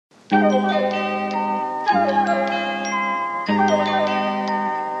So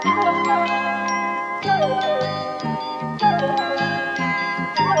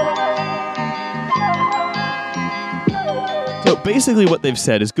basically what they've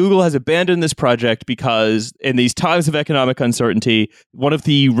said is Google has abandoned this project because in these times of economic uncertainty, one of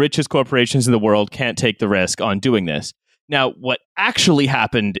the richest corporations in the world can't take the risk on doing this. Now, what actually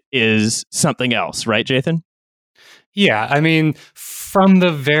happened is something else, right, Jathan? Yeah, I mean, from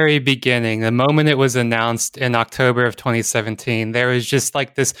the very beginning, the moment it was announced in October of 2017, there was just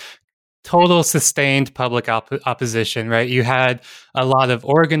like this total sustained public opposition, right? You had a lot of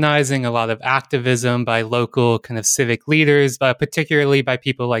organizing, a lot of activism by local kind of civic leaders, but particularly by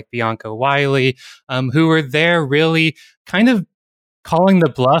people like Bianca Wiley, who were there really kind of calling the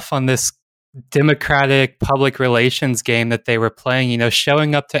bluff on this democratic public relations game that they were playing,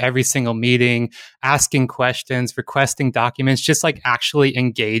 showing up to every single meeting, asking questions, requesting documents, just like actually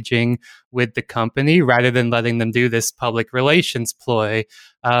engaging with the company rather than letting them do this public relations ploy.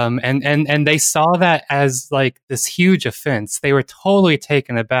 And they saw that as like this huge offense. They were totally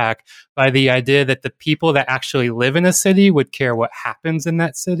taken aback by the idea that the people that actually live in a city would care what happens in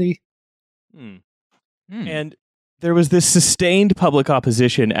that city. And there was this sustained public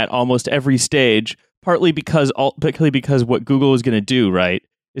opposition at almost every stage, partly because what Google was going to do, right,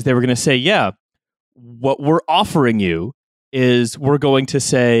 is they were going to say, yeah, what we're offering you is we're going to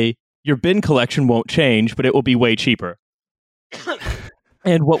say your bin collection won't change, but it will be way cheaper.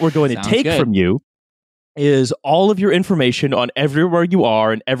 And what we're going to take from you is all of your information on everywhere you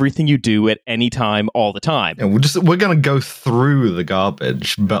are and everything you do at any time, all the time. And we're going to go through the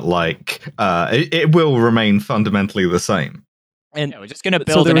garbage, but it will remain fundamentally the same. And we're just going to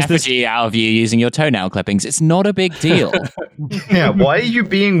build an effigy out of you using your toenail clippings. It's not a big deal. Yeah, why are you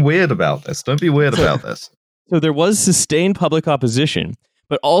being weird about this? Don't be weird about this. So there was sustained public opposition,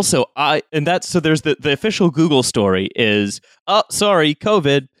 but also there's the official Google story is, oh, sorry,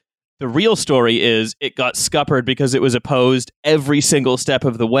 COVID. The real story is it got scuppered because it was opposed every single step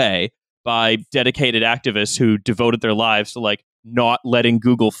of the way by dedicated activists who devoted their lives to not letting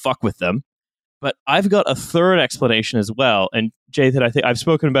Google fuck with them. But I've got a third explanation as well. And Jathan, I think I've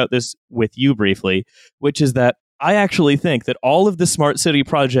spoken about this with you briefly, which is that I actually think that all of the smart city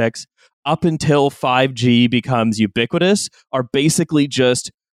projects up until 5G becomes ubiquitous are basically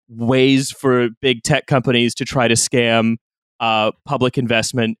just ways for big tech companies to try to scam public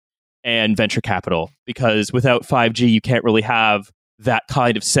investment and venture capital, because without 5G, you can't really have that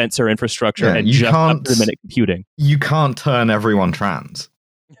kind of sensor infrastructure and just up-to-the-minute computing. You can't turn everyone trans.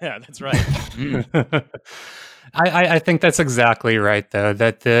 Yeah, that's right. I think that's exactly right, though,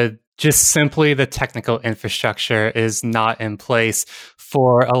 that just simply the technical infrastructure is not in place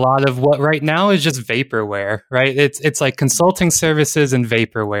for a lot of what right now is just vaporware, right? It's like consulting services and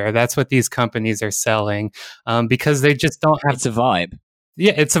vaporware. That's what these companies are selling, because they just don't have... It's a vibe.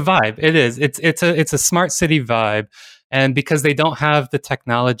 Yeah, it's a vibe. It is. It's a smart city vibe, and because they don't have the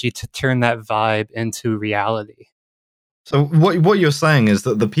technology to turn that vibe into reality. So what you're saying is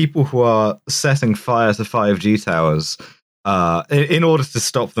that the people who are setting fire to 5G towers, in order to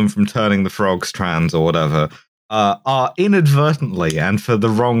stop them from turning the frogs trans or whatever, are inadvertently and for the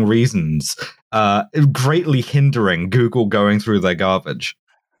wrong reasons greatly hindering Google going through their garbage.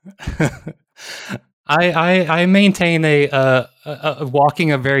 I maintain a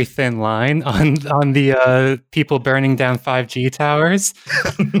walking a very thin line on the people burning down 5G towers.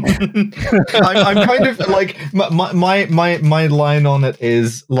 I'm kind of like my line on it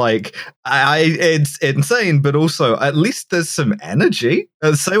is like it's insane, but also at least there's some energy.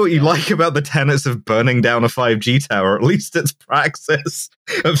 Say what you like about the tenets of burning down a 5G tower, at least it's praxis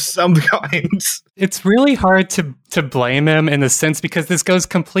of some kind. It's really hard to blame him in a sense, because this goes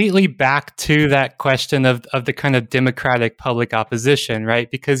completely back to that question of the kind of democratic public opposition, right?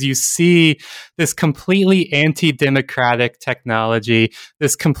 Because you see this completely anti-democratic technology,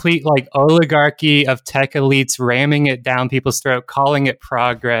 this complete oligarchy of tech elites ramming it down people's throat, calling it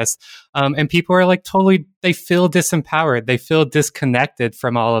progress. And people are they feel disempowered. They feel disconnected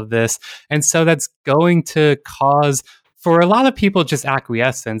from all of this. And so that's going to cause, for a lot of people, just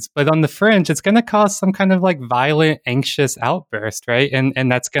acquiescence, but on the fringe, it's going to cause some kind of violent, anxious outburst, right?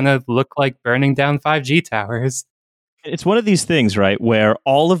 And that's going to look like burning down 5G towers. It's one of these things, right, where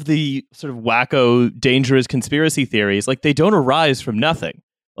all of the sort of wacko, dangerous conspiracy theories, they don't arise from nothing.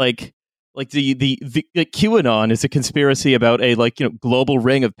 The QAnon is a conspiracy about a global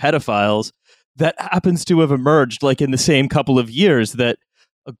ring of pedophiles that happens to have emerged in the same couple of years that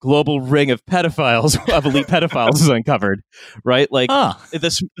a global ring of pedophiles, of elite pedophiles, is uncovered, right? The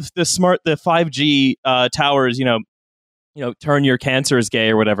 5G towers, turn your cancer as gay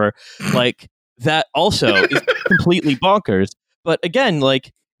or whatever. Like that also is completely bonkers. But again,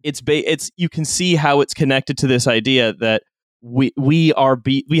 like it's you can see how it's connected to this idea that we are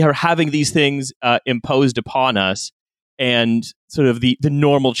having these things imposed upon us, and sort of the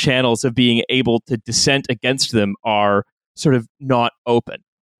normal channels of being able to dissent against them are sort of not open.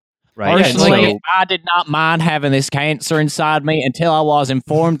 Right. Personally, I did not mind having this cancer inside me until I was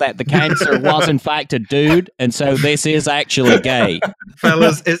informed that the cancer was in fact a dude, and so this is actually gay.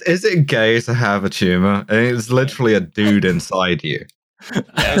 Fellas, is it gay to have a tumor? I mean, it's literally a dude inside you.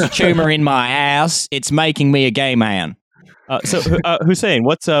 There's a tumor in my ass. It's making me a gay man. So, Hussein,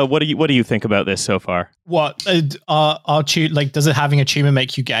 what do you think about this so far? What does it having a tumor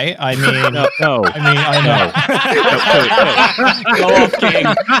make you gay? I mean, no. I mean, I know. Go off, King.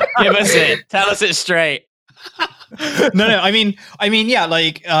 Give us it. Tell us it straight. No. I mean, yeah.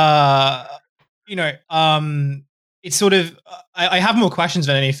 Like, it's sort of. I have more questions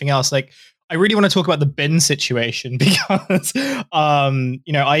than anything else. Like, I really want to talk about the bin situation because,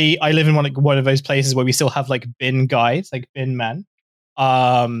 I live in one of those places where we still have like bin guys, like bin men,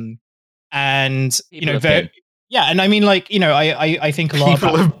 and yeah, and I mean, like, I think a lot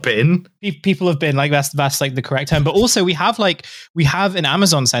people have been like that's like the correct term, but also we have an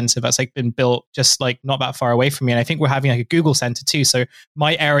Amazon center that's like been built just like not that far away from me, and I think we're having like a Google center too. So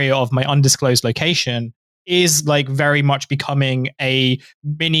my area of my undisclosed location is like very much becoming a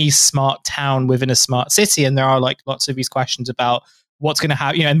mini smart town within a smart city. And there are like lots of these questions about what's going to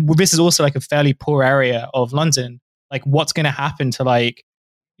happen, and this is also like a fairly poor area of London. Like what's going to happen to like,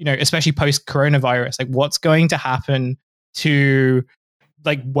 especially post coronavirus, like what's going to happen to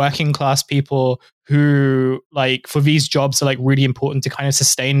like working class people who like for these jobs are like really important to kind of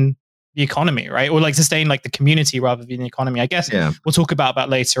sustain the economy, right? Or like sustain like the community rather than the economy. I guess we'll talk about that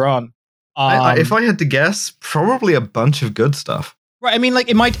later on. If I had to guess, probably a bunch of good stuff. Right. I mean, like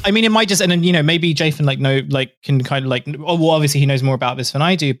it might just, and then, maybe Jathan can kind of like, well, obviously he knows more about this than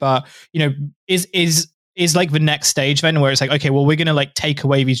I do, but is like the next stage then where it's like, okay, well, we're going to like take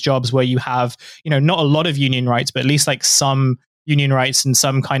away these jobs where you have, not a lot of union rights, but at least like some union rights and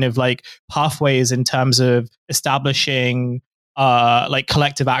some kind of like pathways in terms of establishing like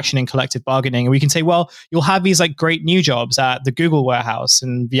collective action and collective bargaining. And we can say, well, you'll have these like great new jobs at the Google warehouse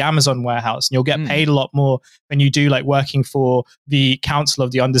and the Amazon warehouse, and you'll get paid a lot more than you do like working for the council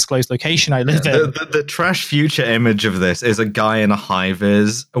of the undisclosed location I live in. The trash future image of this is a guy in a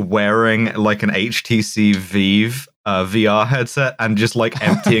high-vis wearing like an HTC Vive VR headset and just like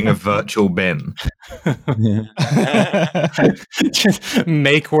emptying a virtual bin. Just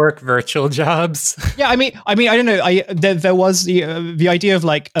make work virtual jobs. Yeah, I mean, I don't know. There was the idea of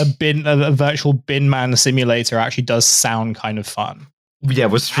like a virtual bin man simulator actually does sound kind of fun. Yeah,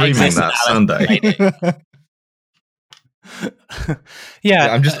 we're streaming that Sunday.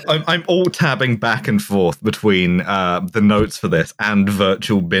 Yeah, I'm all tabbing back and forth between the notes for this and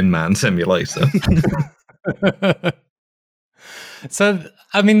virtual bin man simulator. So,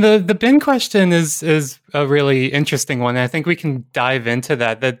 I mean, the bin question is a really interesting one. I think we can dive into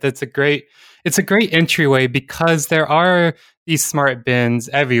that. It's a great entryway because there are these smart bins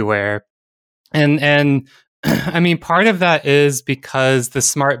everywhere, and I mean, part of that is because the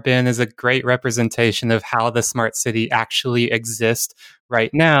smart bin is a great representation of how the smart city actually exists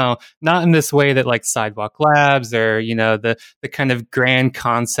right now, not in this way that like Sidewalk Labs or, the kind of grand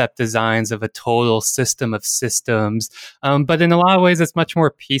concept designs of a total system of systems. But in a lot of ways, it's much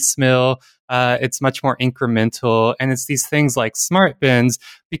more piecemeal. It's much more incremental. And it's these things like smart bins,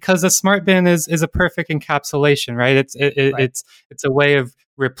 because a smart bin is a perfect encapsulation, right? It's a way of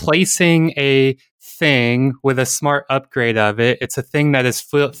replacing a thing with a smart upgrade of it. It's a thing that is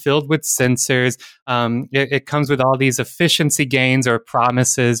filled with sensors. It comes with all these efficiency gains or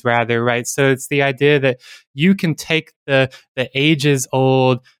promises, rather, right? So it's the idea that you can take the ages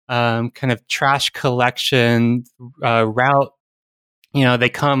old kind of trash collection route. They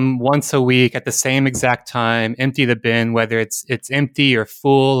come once a week at the same exact time, empty the bin, whether it's empty or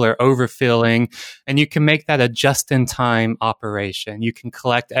full or overfilling, and you can make that a just-in-time operation. You can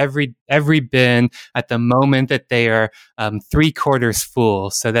collect every bin at the moment that they are 3/4 full,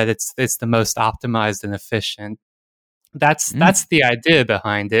 so that it's the most optimized and efficient. That's the idea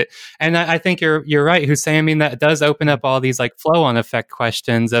behind it, and I think you're right, Hussein. I mean, that does open up all these like flow-on effect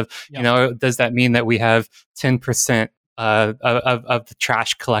questions of does that mean that we have 10% of the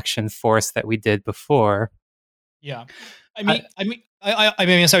trash collection force that we did before? Yeah, I mean,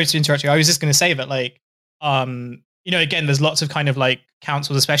 sorry to interrupt you. I was just going to say that, like, again, there's lots of kind of like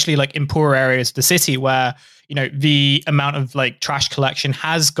councils, especially like in poorer areas of the city, where the amount of like trash collection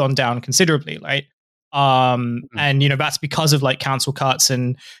has gone down considerably, right? And that's because of like council cuts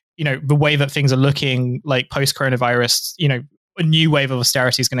and the way that things are looking like post coronavirus. A new wave of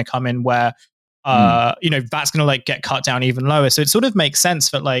austerity is going to come in where that's going to like get cut down even lower. So it sort of makes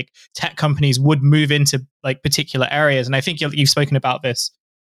sense that like tech companies would move into like particular areas. And I think you've spoken about this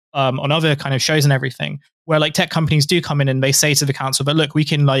on other kind of shows and everything, where like tech companies do come in and they say to the council, but look, we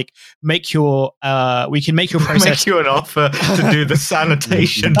can like make your process. Make you an offer to do the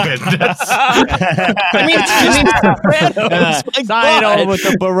sanitation business. Sign on with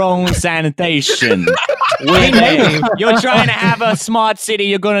the Barone sanitation. You're trying to have a smart city.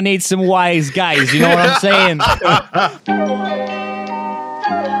 You're going to need some wise guys. You know what I'm saying?